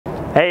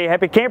Hey,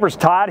 happy campers,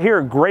 Todd here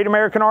at Great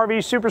American RV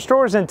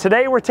Superstores, and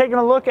today we're taking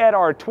a look at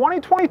our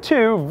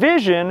 2022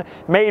 Vision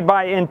made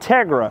by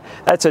Entegra.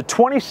 That's a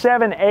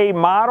 27A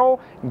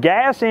model,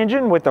 gas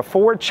engine with a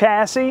Ford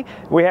chassis.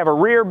 We have a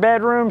rear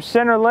bedroom,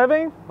 center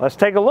living. Let's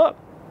take a look.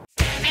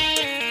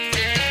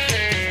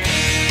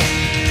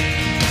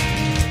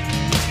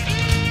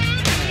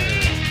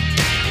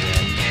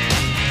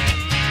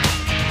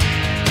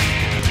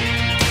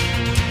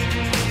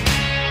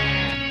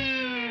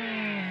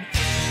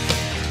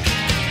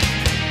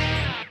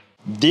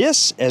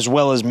 This, as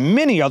well as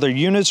many other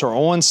units, are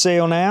on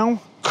sale now.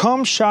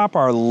 Come shop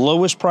our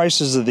lowest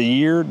prices of the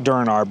year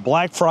during our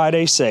Black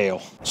Friday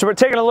sale. So we're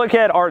taking a look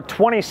at our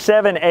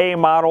 27A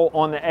model.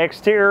 On the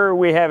exterior,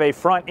 we have a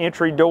front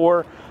entry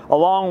door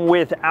along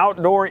with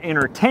outdoor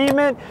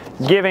entertainment,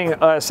 giving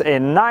us a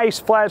nice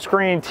flat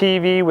screen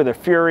TV with a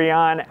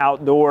Furrion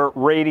outdoor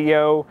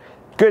radio.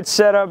 Good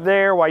setup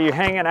there while you're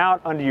hanging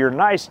out under your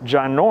nice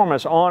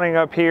ginormous awning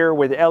up here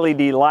with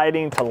LED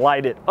lighting to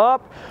light it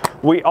up.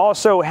 We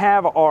also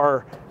have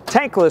our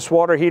tankless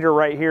water heater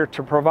right here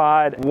to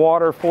provide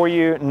water for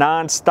you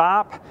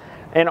non-stop.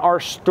 And our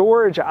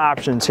storage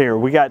options here,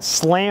 we got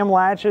slam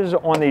latches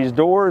on these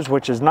doors,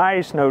 which is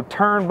nice, no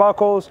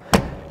turnbuckles.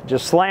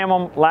 Just slam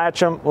them, latch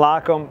them,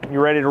 lock them,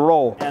 you're ready to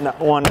roll. And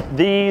on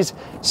these,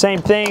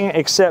 same thing,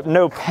 except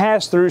no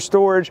pass-through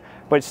storage,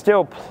 but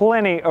still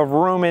plenty of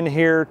room in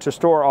here to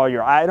store all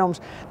your items.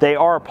 They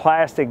are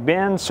plastic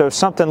bins, so if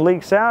something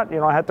leaks out, you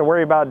don't have to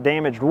worry about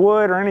damaged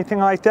wood or anything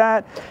like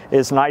that.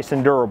 It's nice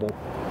and durable.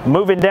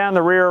 Moving down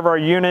the rear of our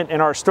unit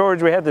in our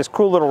storage, we have this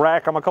cool little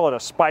rack. I'm gonna call it a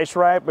spice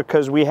rack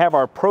because we have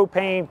our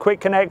propane quick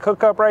connect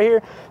hookup right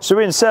here. So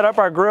we can set up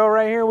our grill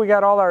right here. We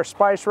got all our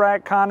spice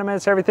rack,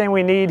 condiments, everything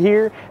we need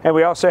here. And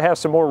we also have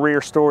some more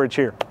rear storage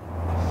here.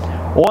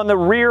 On the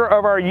rear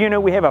of our unit,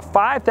 we have a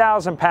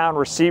 5,000-pound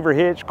receiver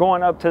hitch.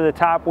 Going up to the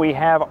top, we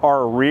have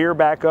our rear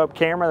backup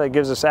camera that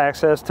gives us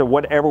access to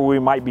whatever we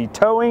might be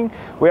towing.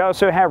 We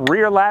also have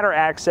rear ladder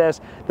access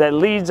that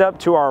leads up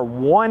to our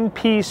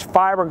one-piece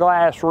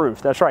fiberglass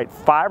roof. That's right,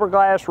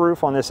 fiberglass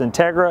roof on this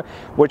Entegra,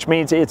 which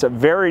means it's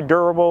very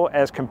durable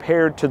as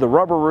compared to the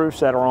rubber roofs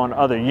that are on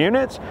other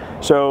units.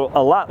 So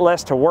a lot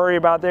less to worry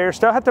about there.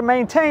 Still have to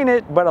maintain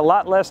it, but a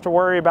lot less to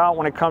worry about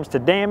when it comes to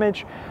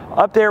damage.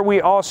 Up there, we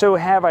also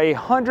have a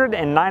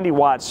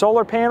 190-watt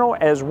solar panel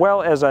as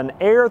well as an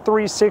Air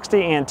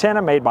 360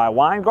 antenna made by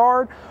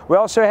Girard. We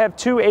also have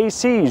two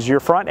ACs.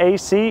 Your front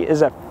AC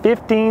is a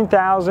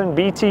 15,000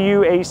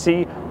 BTU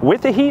AC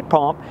with a heat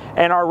pump,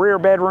 and our rear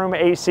bedroom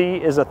AC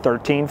is a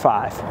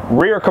 13.5.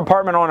 Rear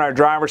compartment on our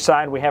driver's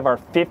side, we have our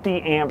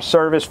 50-amp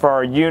service for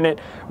our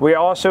unit. We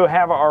also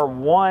have our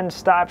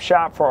one-stop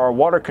shop for our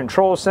water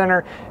control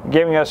center,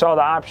 giving us all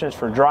the options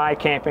for dry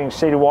camping,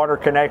 city water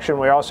connection.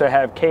 We also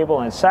have cable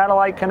and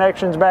satellite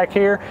connections back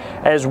here,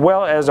 as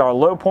well as our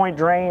low point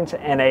drains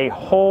and a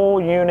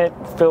whole unit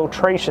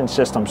filtration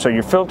system. So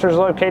your filter is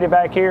located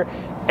back here.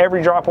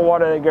 Every drop of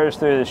water that goes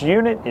through this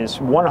unit is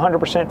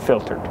 100%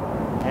 filtered.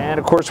 And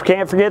of course, we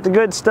can't forget the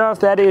good stuff.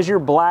 That is your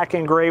black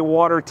and gray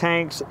water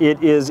tanks.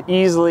 It is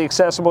easily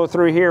accessible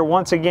through here.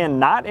 Once again,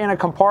 not in a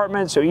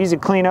compartment, so easy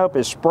cleanup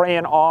is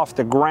spraying off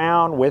the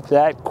ground with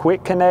that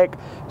quick connect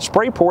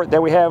spray port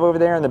that we have over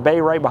there in the bay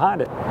right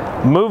behind it.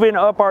 Moving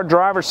up our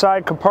driver's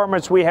side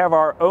compartments, we have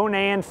our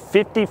Onan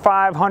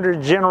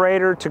 5500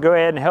 generator to go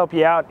ahead and help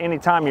you out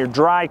anytime you're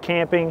dry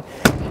camping.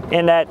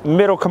 In that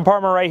middle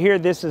compartment right here,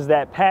 this is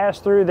that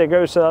pass-through that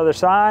goes to the other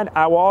side.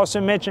 I will also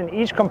mention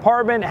each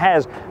compartment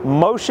has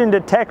motion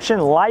detection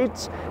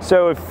lights.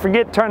 So if you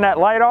forget to turn that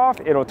light off,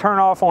 it'll turn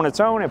off on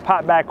its own and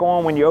pop back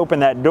on when you open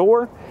that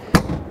door.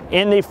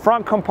 In the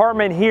front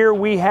compartment here,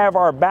 we have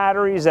our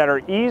batteries that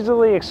are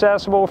easily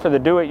accessible for the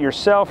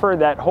do-it-yourselfer.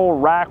 That whole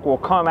rack will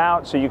come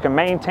out so you can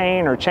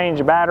maintain or change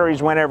the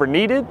batteries whenever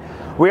needed.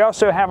 We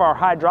also have our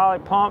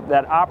hydraulic pump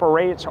that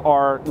operates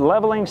our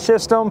leveling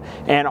system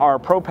and our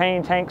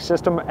propane tank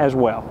system as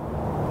well.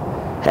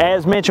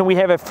 As mentioned, we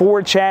have a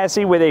Ford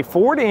chassis with a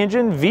Ford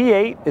engine,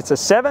 V8. It's a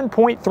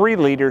 7.3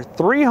 liter,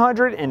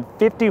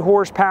 350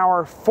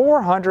 horsepower,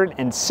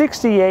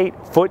 468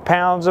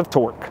 foot-pounds of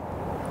torque.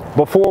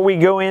 Before we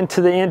go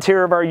into the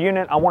interior of our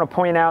unit, I want to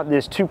point out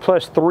this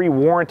 2+3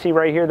 warranty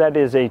right here. That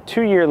is a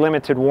 2-year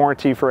limited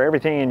warranty for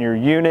everything in your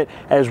unit,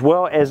 as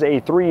well as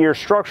a 3-year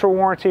structural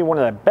warranty, one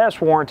of the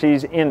best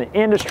warranties in the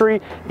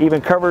industry.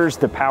 Even covers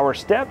the power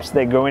steps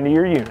that go into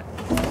your unit.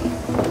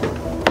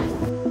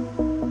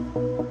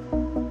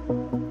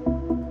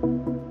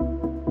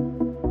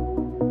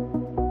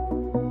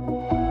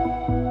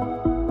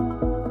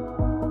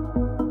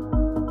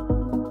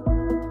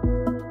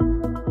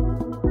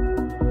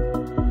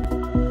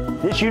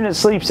 This unit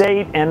sleeps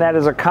 8, and that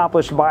is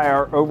accomplished by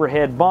our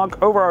overhead bunk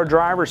over our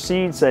driver's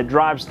seats that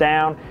drives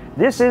down.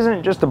 This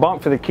isn't just a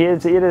bunk for the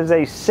kids, it is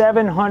a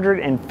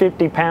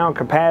 750-pound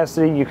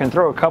capacity. You can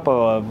throw a couple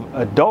of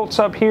adults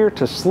up here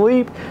to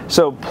sleep,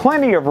 so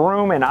plenty of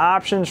room and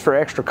options for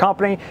extra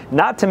company,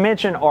 not to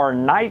mention our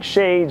night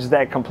shades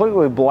that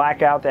completely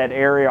black out that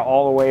area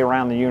all the way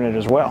around the unit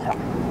as well.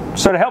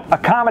 So to help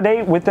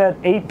accommodate with that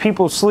 8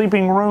 people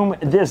sleeping room,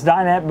 this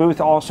dinette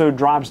booth also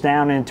drops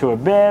down into a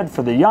bed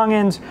for the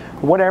youngins,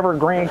 whatever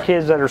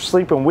grandkids that are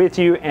sleeping with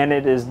you, and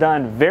it is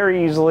done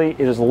very easily.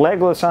 It is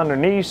legless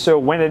underneath, so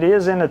when it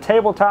is in a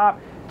tabletop,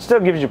 still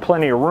gives you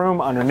plenty of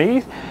room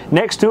underneath.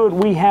 Next to it,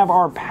 we have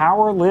our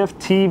Power Lift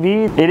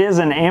TV. It is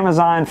an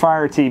Amazon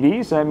Fire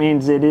TV, so that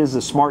means it is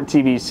a smart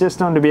TV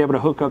system to be able to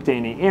hook up to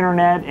any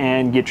internet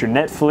and get your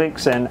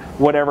Netflix and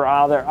whatever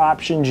other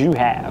options you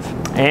have.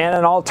 And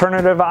an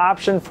alternative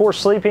option for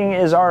sleeping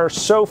is our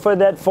sofa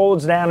that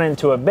folds down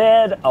into a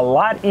bed. A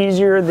lot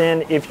easier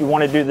than if you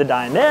want to do the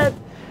dinette.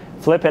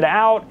 Flip it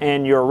out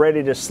and you're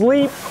ready to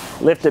sleep.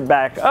 Lift it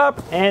back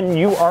up and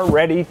you are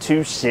ready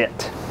to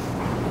sit.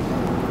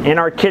 In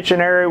our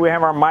kitchen area, we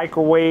have our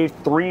microwave,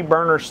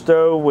 3-burner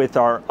stove with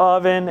our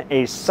oven,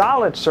 a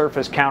solid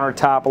surface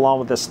countertop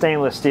along with a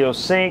stainless steel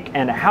sink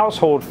and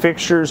household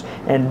fixtures.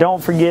 And don't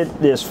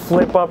forget this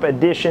flip-up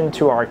addition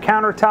to our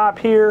countertop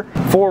here.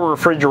 For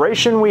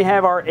refrigeration, we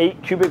have our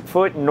 8 cubic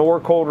foot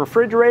Norcold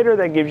refrigerator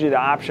that gives you the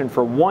option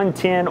for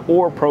 110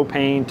 or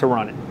propane to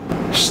run it.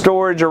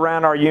 Storage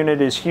around our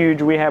unit is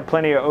huge. We have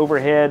plenty of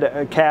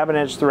overhead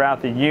cabinets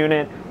throughout the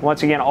unit.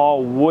 Once again,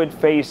 all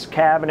wood-faced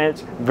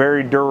cabinets,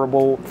 very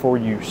durable for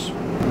use.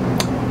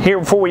 Here,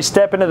 before we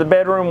step into the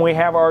bedroom, we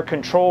have our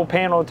control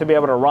panel to be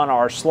able to run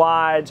our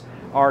slides,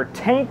 our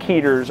tank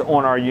heaters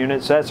on our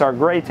unit. So that's our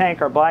gray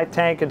tank, our black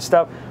tank and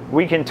stuff.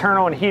 We can turn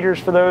on heaters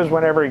for those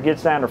whenever it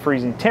gets down to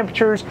freezing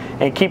temperatures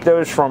and keep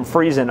those from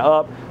freezing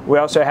up. We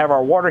also have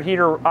our water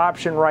heater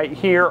option right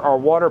here, our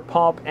water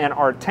pump, and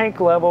our tank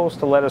levels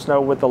to let us know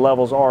what the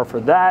levels are for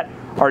that.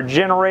 Our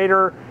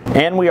generator,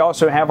 and we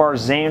also have our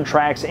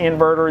Xantrax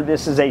inverter.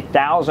 This is a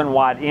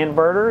 1,000-watt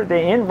inverter. The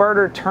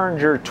inverter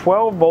turns your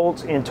 12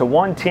 volts into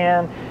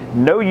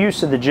 110. No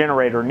use of the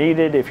generator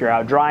needed. If you're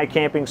out dry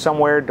camping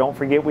somewhere, don't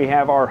forget we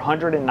have our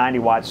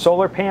 190-watt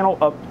solar panel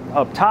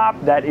up top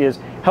that is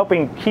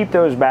helping keep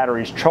those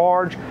batteries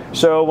charged.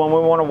 So when we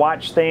want to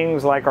watch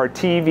things like our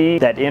TV,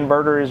 that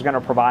inverter is going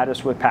to provide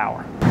us with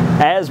power.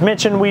 As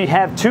mentioned, we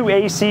have 2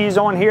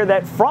 ACs on here.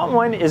 That front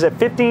one is a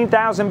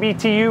 15,000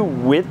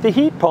 BTU with the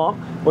heat pump,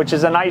 which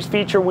is a nice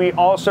feature. We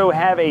also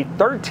have a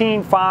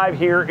 13.5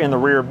 here in the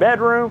rear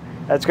bedroom.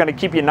 That's going to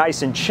keep you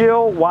nice and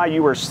chill while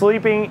you are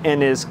sleeping in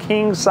this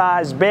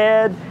king-size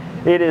bed.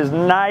 It is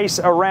nice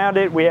around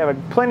it. We have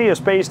plenty of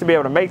space to be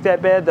able to make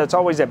that bed. That's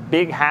always a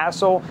big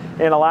hassle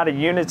in a lot of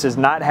units, is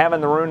not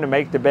having the room to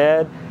make the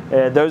bed.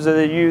 Those of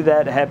you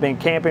that have been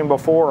camping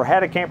before or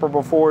had a camper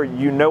before,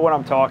 you know what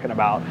I'm talking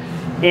about.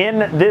 In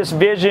this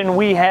Vision,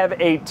 we have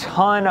a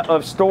ton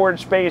of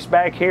storage space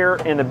back here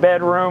in the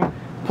bedroom.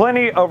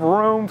 Plenty of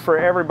room for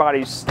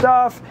everybody's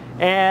stuff.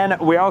 And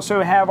we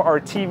also have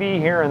our TV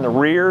here in the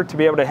rear to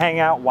be able to hang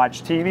out,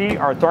 watch TV,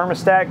 our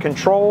thermostat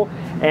control,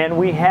 and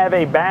we have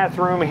a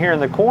bathroom here in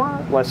the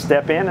corner. Let's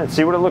step in and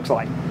see what it looks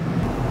like.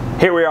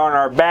 Here we are in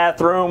our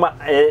bathroom.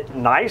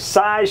 Nice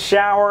size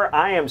shower.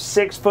 I am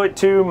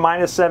 6'2",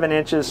 minus 7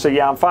 inches. So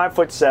yeah, I'm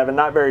 5'7",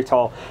 not very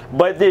tall.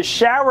 But this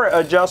shower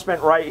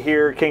adjustment right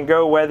here can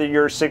go whether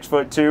you're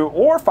 6'2"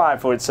 or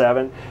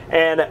 5'7"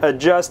 and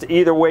adjust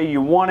either way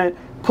you want it.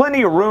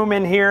 Plenty of room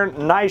in here.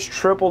 Nice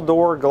triple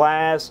door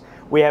glass.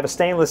 We have a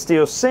stainless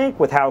steel sink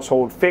with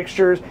household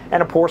fixtures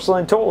and a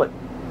porcelain toilet.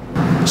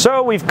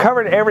 So we've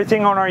covered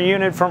everything on our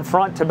unit from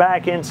front to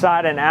back,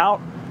 inside and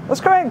out. Let's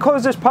go ahead and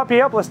close this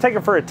puppy up. Let's take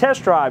it for a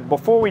test drive.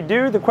 Before we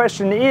do, the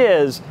question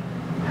is,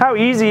 how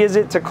easy is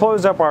it to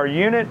close up our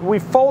unit? We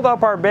fold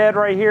up our bed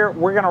right here.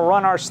 We're gonna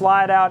run our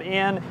slide out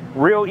in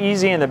real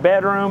easy in the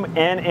bedroom,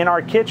 and in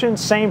our kitchen,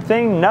 same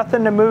thing.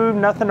 Nothing to move,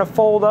 nothing to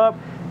fold up.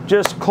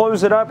 Just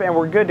close it up and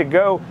we're good to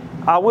go.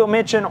 I will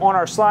mention on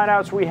our slide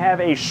outs, we have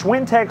a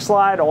Schwintek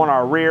slide on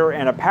our rear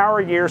and a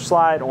Power Gear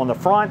slide on the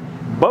front.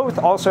 Both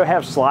also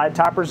have slide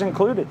toppers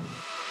included.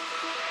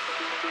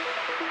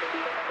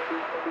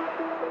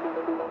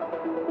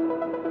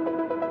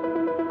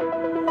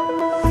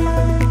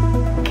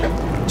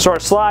 So our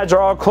slides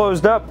are all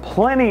closed up,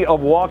 plenty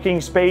of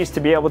walking space to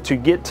be able to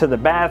get to the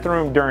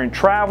bathroom during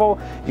travel.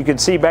 You can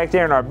see back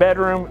there in our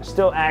bedroom,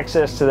 still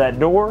access to that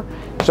door.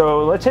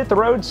 So let's hit the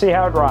road and see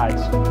how it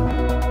rides.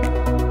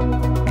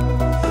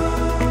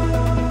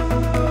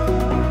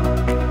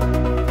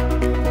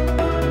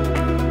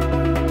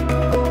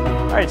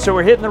 All right, so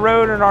we're hitting the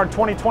road in our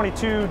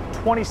 2022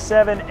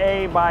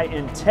 27A by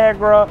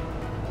Entegra.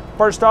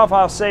 First off,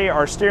 I'll say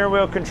our steering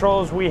wheel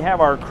controls. We have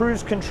our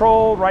cruise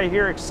control right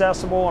here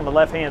accessible on the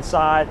left-hand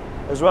side,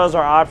 as well as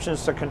our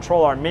options to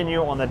control our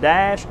menu on the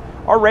dash.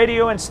 Our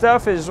radio and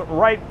stuff is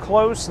right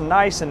close,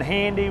 nice and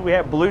handy. We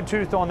have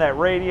Bluetooth on that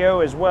radio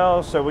as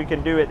well, so we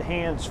can do it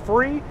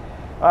hands-free.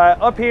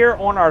 Up here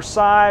on our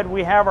side,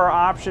 we have our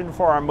option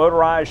for our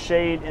motorized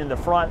shade in the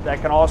front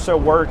that can also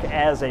work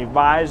as a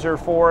visor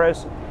for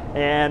us.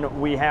 And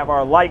we have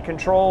our light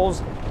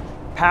controls,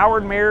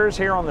 powered mirrors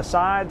here on the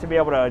side to be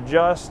able to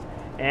adjust.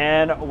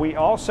 And we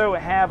also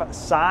have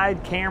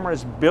side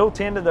cameras built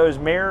into those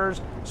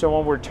mirrors. So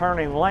when we're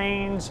turning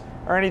lanes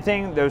or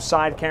anything, those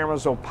side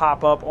cameras will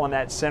pop up on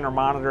that center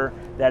monitor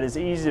that is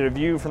easy to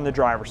view from the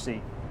driver's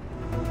seat.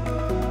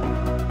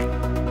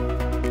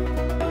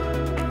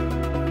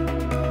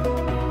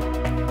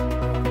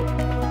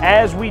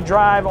 as we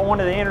drive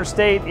onto the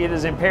interstate, it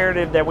is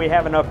imperative that we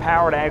have enough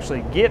power to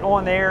actually get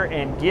on there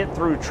and get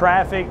through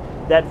traffic.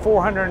 That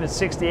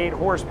 468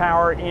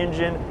 horsepower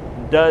engine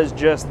does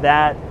just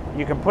that.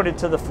 You can put it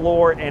to the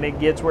floor and it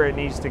gets where it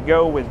needs to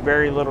go with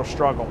very little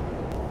struggle.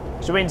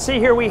 So we can see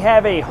here we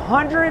have a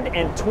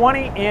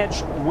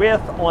 120-inch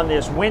width on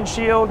this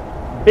windshield,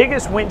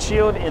 biggest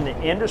windshield in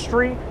the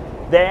industry.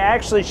 They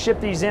actually ship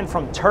these in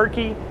from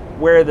Turkey,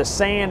 where the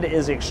sand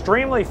is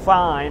extremely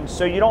fine,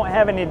 so you don't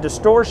have any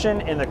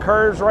distortion in the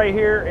curves right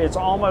here. It's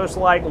almost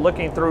like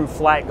looking through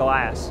flat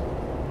glass.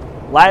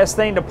 Last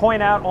thing to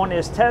point out on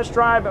this test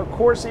drive, of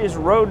course, is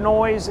road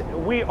noise.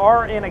 We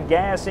are in a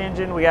gas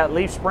engine. We got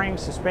leaf spring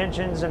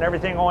suspensions and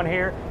everything on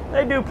here.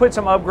 They do put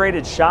some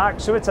upgraded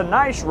shocks, so it's a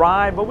nice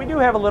ride, but we do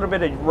have a little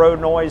bit of road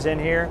noise in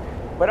here.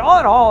 But all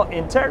in all,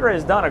 Entegra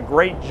has done a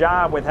great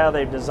job with how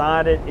they've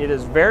designed it. It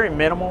is very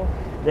minimal.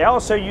 They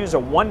also use a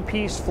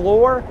one-piece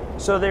floor,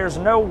 so there's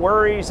no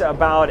worries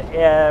about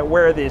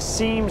where the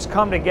seams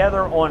come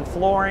together on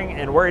flooring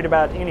and worried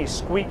about any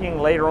squeaking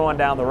later on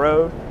down the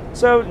road.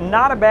 So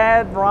not a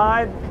bad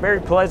ride,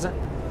 very pleasant.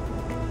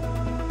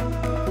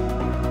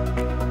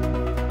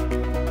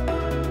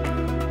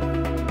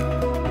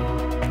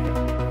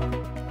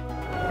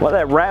 Well,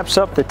 that wraps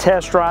up the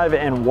test drive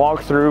and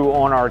walkthrough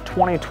on our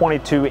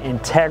 2022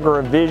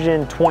 Entegra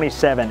Vision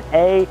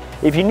 27A.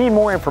 If you need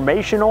more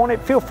information on it,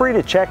 feel free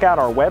to check out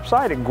our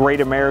website at Great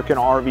American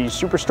RV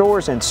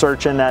Superstores and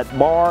search in that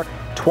bar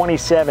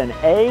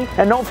 27A.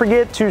 And don't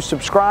forget to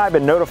subscribe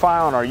and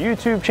notify on our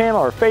YouTube channel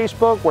or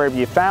Facebook, wherever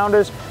you found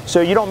us, so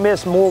you don't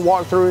miss more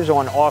walkthroughs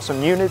on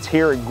awesome units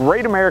here at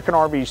Great American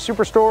RV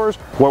Superstores,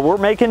 where we're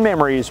making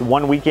memories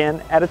one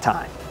weekend at a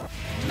time.